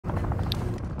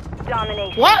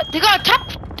domination. What? They got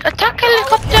attack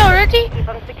helicopter already? Keep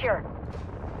them secure.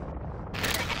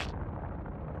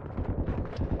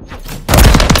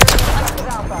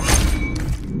 Alpha.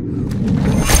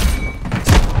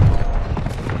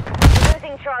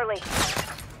 Losing Charlie.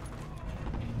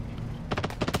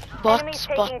 Bots.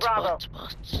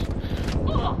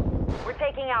 We're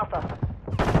taking Alpha.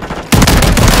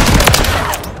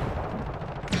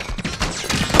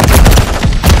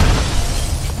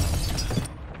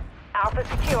 Alpha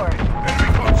secure. Enemy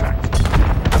contact.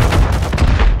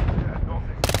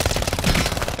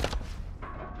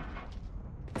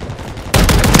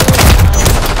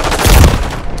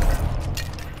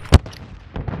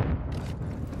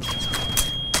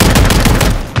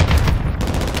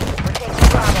 We're taking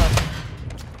Bravo.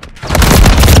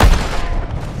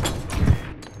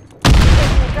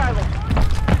 Taking Charlie.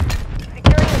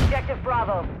 Securing objective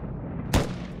Bravo.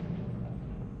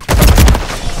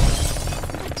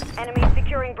 Enemy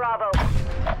securing Bravo.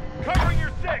 Covering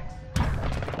your six.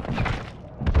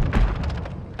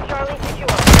 Charlie secure.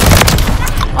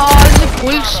 Oh, this is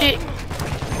bullshit.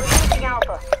 We're losing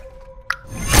Alpha.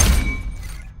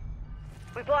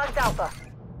 We've lost Alpha.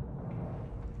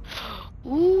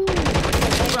 Ooh.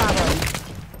 Bravo.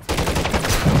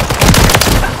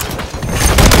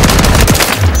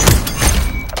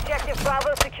 Objective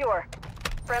Bravo secure.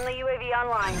 Friendly UAV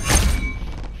online.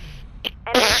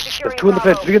 Enemy securing There's two in the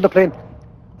plane, Bravo. three in the plane.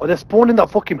 Oh, they're spawning in that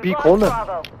fucking We've B lost corner.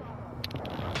 Bravo.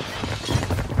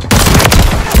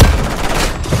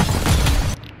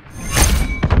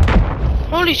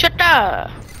 Holy shit! Securing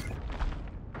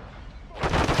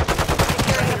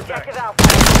objective Alpha.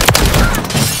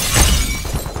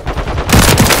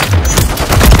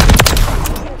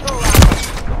 Control Alpha.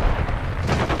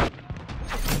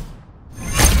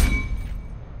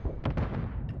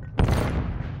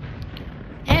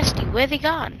 Nasty, where they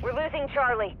gone? We're losing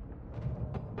Charlie.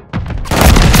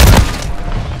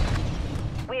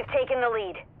 We have taken the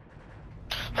lead.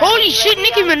 Holy shit,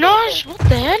 Nicki Minaj! What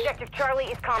the hell? Objective Charlie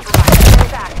is compromised. Stay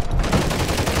back.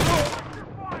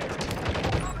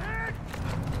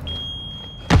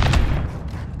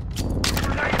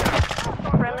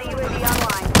 Friendly UAV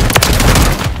online.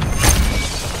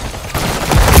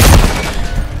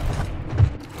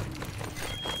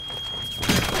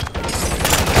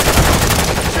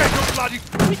 Check your bloody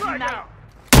frag out.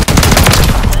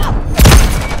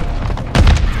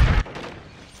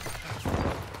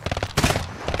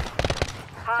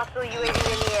 Hostile UAV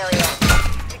in the area.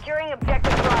 Securing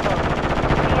objective Bravo. The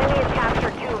enemy has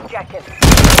captured 2 objectives.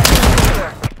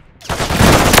 Secure.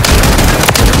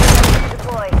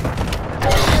 Deploy.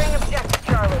 Securing objective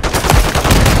Charlie.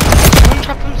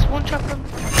 One trap him.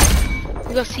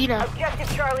 We got C now. Objective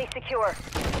Charlie secure.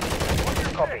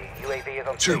 Copy. UAV is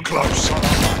on Too close.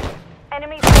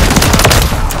 Enemy.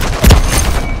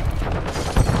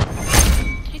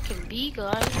 Taking B,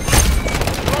 guys.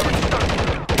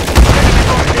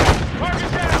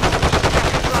 Target down.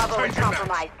 Bravo is Change your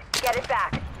compromised. Get it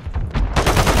back.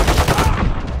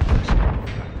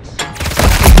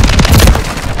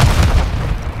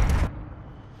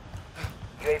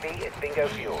 UAV is bingo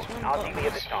fuel. RTV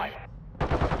at this time.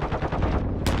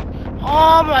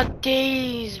 Oh my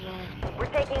days, man. We're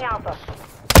taking Alpha.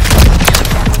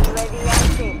 UAV on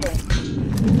station.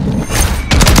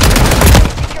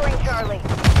 Securing Charlie.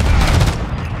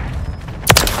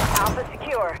 Alpha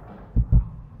secure.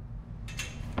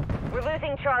 We're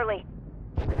losing Charlie.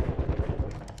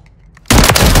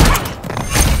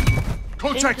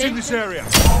 Contact in this area. The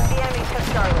enemy took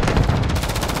Charlie.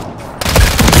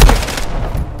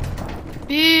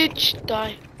 Bitch,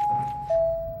 die.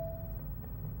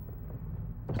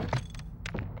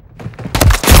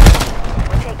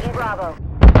 We're taking Bravo.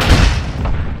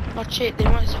 Watch it, they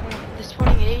might spawn. They're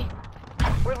spawning A.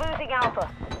 We're losing Alpha.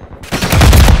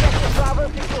 Objective Bravo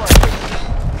secure.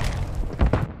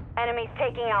 Enemies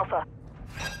taking Alpha.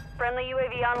 Friendly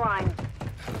UAV online.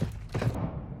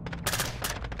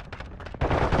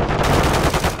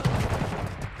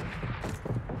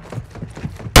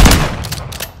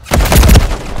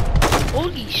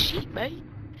 Holy shit, mate.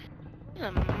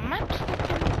 The map's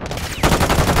fucking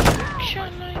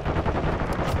shot like.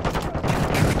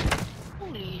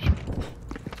 Holy shit.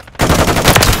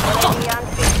 Enemy on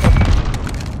station.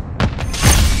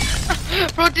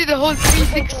 Bro did the whole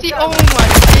 360. Oh my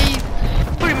days.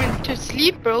 Put him into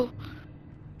sleep, bro.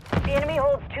 The enemy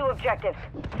holds 2 objectives.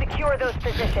 Secure those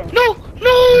positions. No!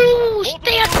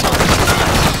 Stay at top!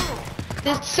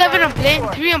 There's 7 on plane,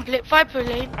 3 on plane, 5 per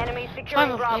lane. Enemy 5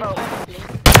 securing on plane, Bravo. 5 on plane.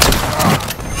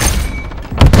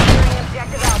 Securing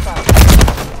objective Alpha.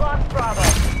 We've lost Bravo.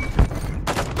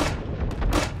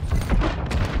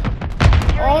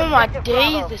 Oh Oh my objective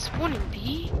days, Bravo. they're spawning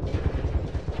B.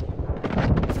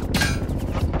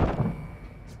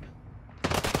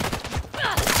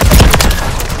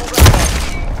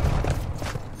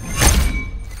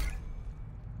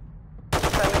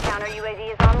 Friendly counter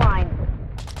UAV is online.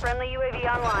 Friendly UAV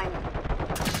online.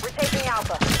 We're taking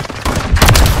Alpha.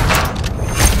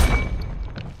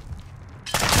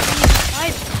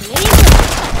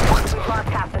 We've lost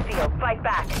half the field. Fight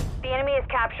back. The enemy has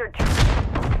captured.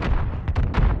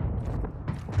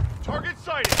 Target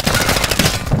sighted.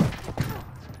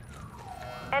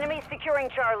 Enemy securing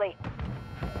Charlie.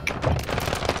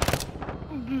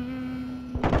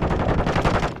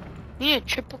 Need a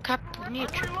triple cap. Need a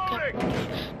triple cap.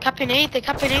 Reloading. Capping A, they're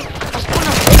capping A. I spawn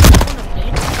on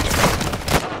plane.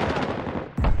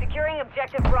 Securing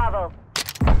objective Bravo.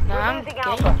 Nah, We're I'm losing gay.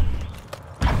 Alpha.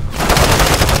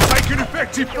 Taking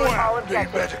effective Securing all fire. Need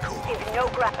objectives. medical. Give no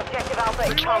objective Alpha is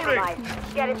Reloading.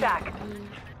 compromised. Get it back.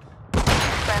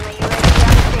 Friendly UAV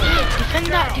on station. Defend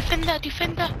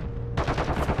that.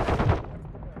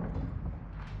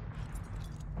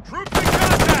 Troops in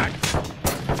contact.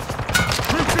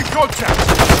 Troops in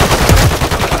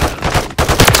contact.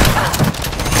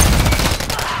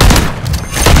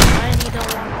 I need a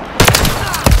one.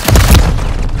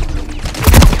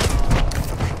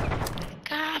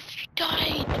 Gaff, you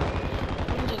died.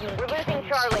 We're losing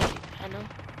Charlie. I know.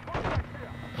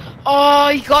 Oh,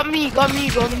 he got me.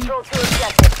 Control 2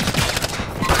 objectives.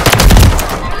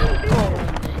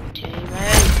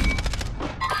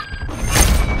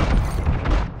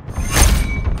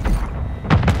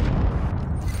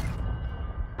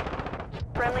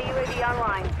 Friendly UAV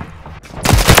online.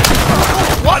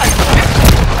 What?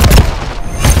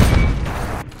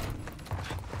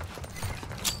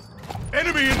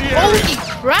 Enemy in the area. Holy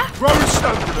crap! Throwing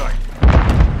stun grenade.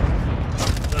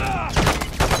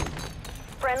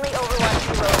 Friendly Overwatch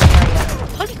 2 in the area.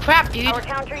 Holy crap, dude. Our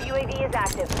counter UAV is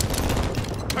active.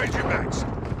 Change your max.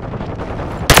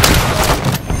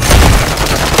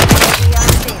 UAV on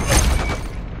station.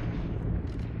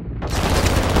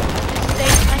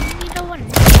 I need a one.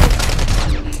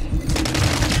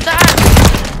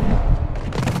 Stop!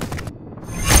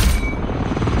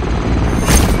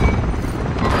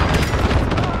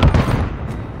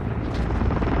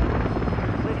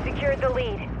 We've secured the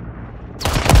lead.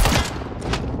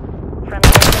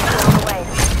 Friendly UAV on the way.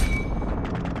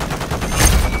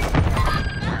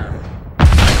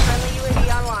 Friendly UAV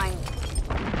online.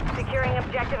 Securing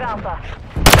objective Alpha.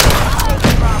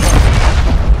 Taking Bravo.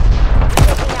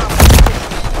 Taking Alpha.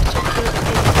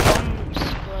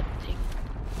 Squad thing.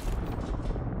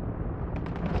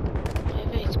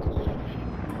 Whatever it's called.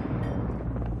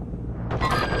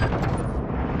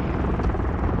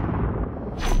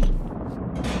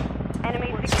 Enemy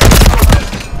securing Bravo.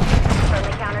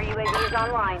 Friendly counter UAV is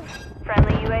online.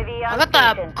 Friendly UAV I on got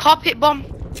the station. carpet bomb.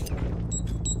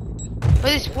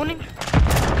 Where is it spawning?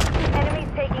 Enemies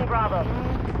taking Bravo.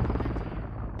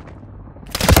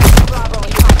 Bravo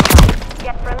is compromised.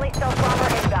 Get friendly stealth bomber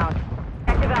inbound.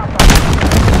 Active Alpha.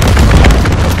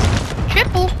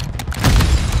 Triple.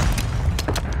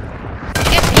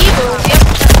 Get evil. Yep.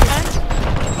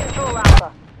 Control Alpha.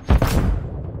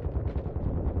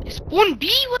 Spawn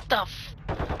B. What the?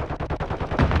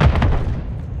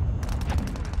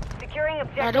 Securing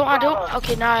objective I don't. Bravo.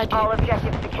 Okay, now I do. All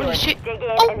objectives secured. Holy shit. Dig in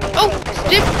Oh, and maintain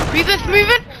position. Rebirth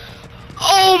moving.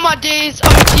 Oh my days.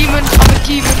 I'm a demon.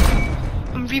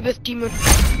 I'm Rebirth demon.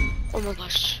 Oh my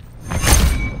gosh.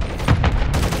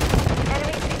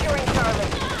 Enemy securing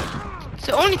Charlie. It's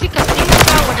the only thing I think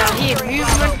about when I hear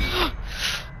movement.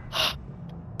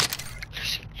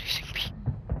 Losing B.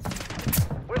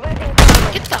 We're losing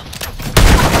Charlie. Get the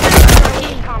Charlie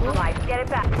is compromised. Get it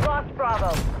back. Lost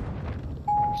Bravo.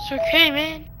 It's okay,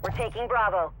 man. We're taking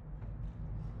Bravo.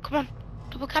 Come on.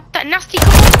 Double cap that nasty. Come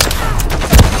on.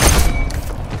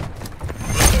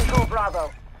 Control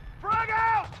Bravo. Frag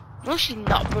out. No, she's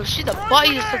not, bro. She's the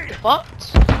buttiest of the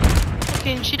butts.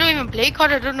 Okay, she don't even play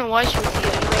card. I don't know why she was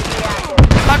here. UAV active.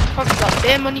 God probably got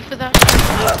bare money for that.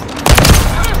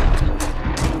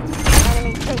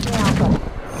 Enemy taking Alpha.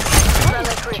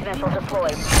 Friendly cruise missile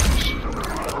deployed.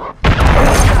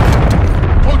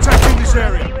 Contact in this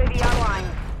area. UAV online.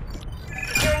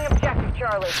 Securing objective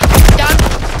Charlie. Down.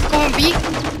 Go on B.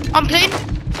 I'm playing.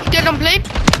 Dead on plane.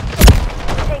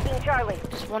 Taking Charlie.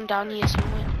 There's one down here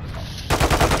somewhere.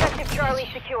 Objective Charlie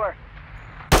secure.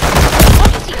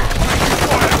 What is he?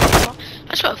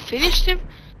 I should have finished him.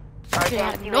 Our He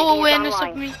had advanced UAV no is awareness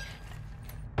online. of me.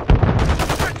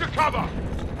 Get to cover.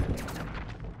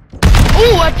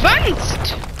 Oh,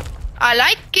 advanced! I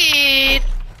like it.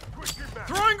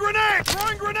 Throwing grenade.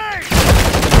 Throwing grenade.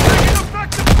 Taking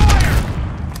effective fire.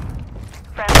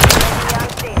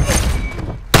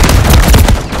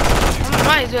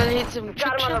 some Got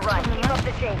trick him on the shots run. on the Keep up map.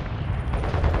 the chase.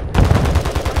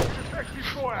 Effective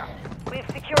fire. We've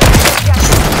secured the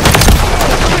objective.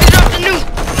 Somebody dropped a nuke!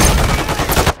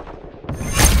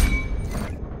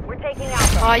 We're taking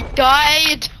Alpha. I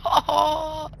died!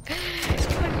 Oh.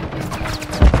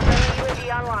 UAV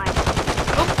online.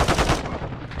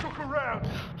 Look around.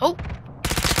 Oh!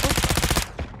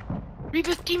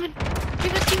 Rebirth demon!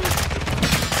 Rebirth demon!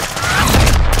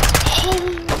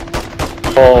 Oh!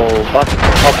 Oh, fuck.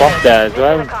 Hop off there as Mission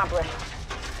well. accomplished.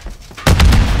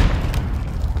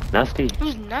 Nasty. It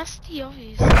was nasty,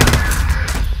 obviously.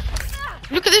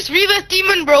 Look at this rebirth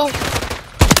demon, bro!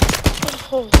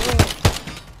 Oh.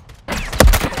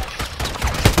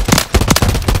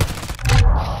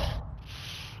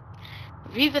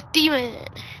 Rebirth demon!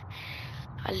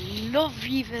 I love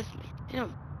rebirth. You know,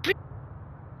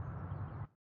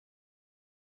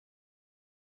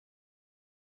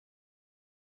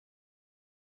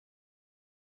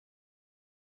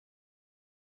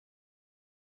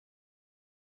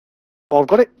 Oh, I've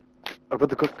got it. I've got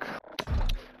the cook.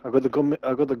 I got the gun.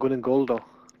 I got the gun in gold though.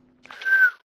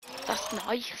 that's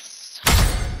nice.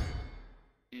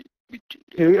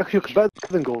 You actually look better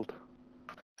than gold.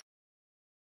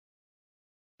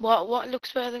 What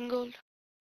looks better than gold?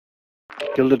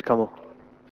 Gilded camo.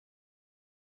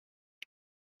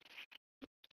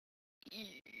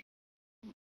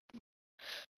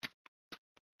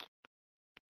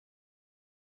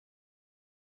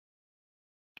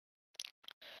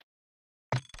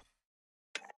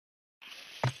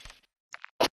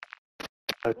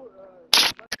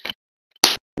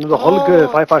 You know, the Hulk Oh.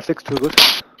 556 too good.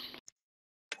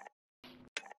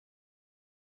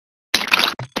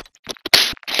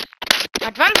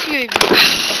 Advanced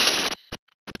UAV.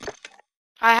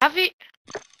 I have it.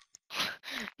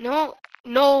 No.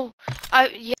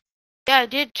 Yeah, I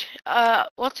did.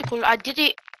 What's it called? I did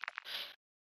it.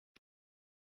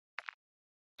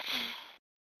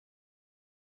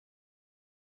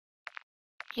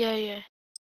 Yeah.